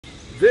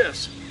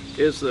This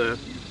is the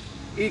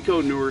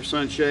EcoNour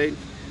Sunshade.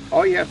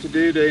 All you have to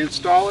do to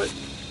install it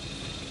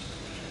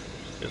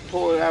is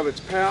pull it out of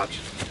its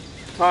pouch,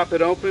 pop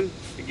it open.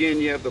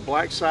 Again, you have the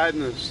black side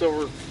and the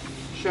silver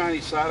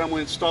shiny side. I'm going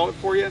to install it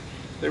for you.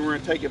 Then we're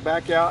going to take it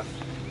back out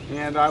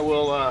and I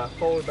will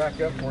fold it back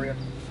up for you.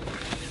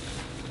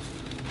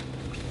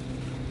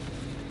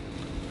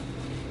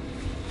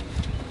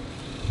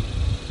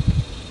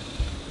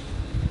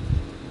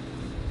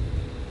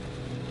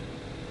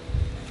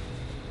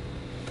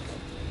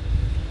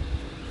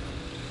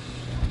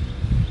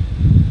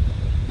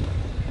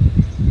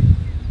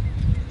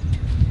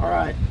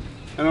 Alright,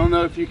 I don't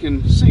know if you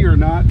can see or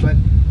not, but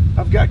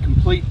I've got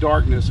complete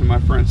darkness in my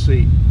front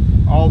seat.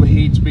 All the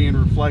heat's being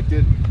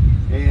reflected.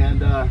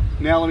 And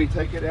now let me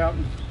take it out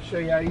and show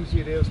you how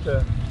easy it is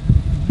to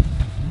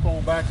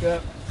pull back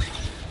up.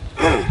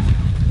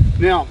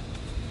 Now,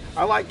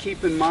 I like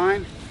keeping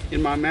mine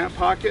in my mat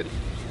pocket.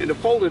 And to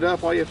fold it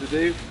up, all you have to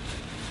do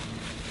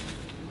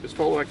is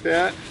fold like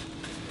that.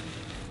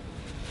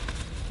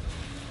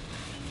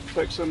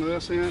 Tuck some of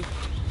this in,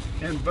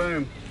 and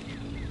boom.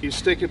 You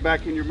stick it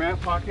back in your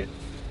mat pocket.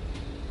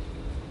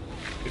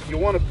 If you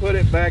want to put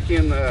it back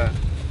in the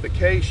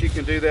case, you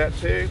can do that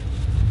too.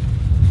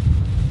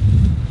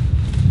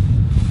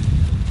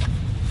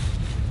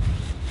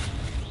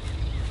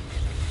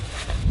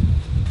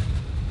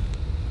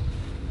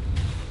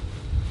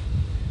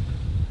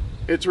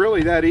 It's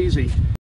really that easy.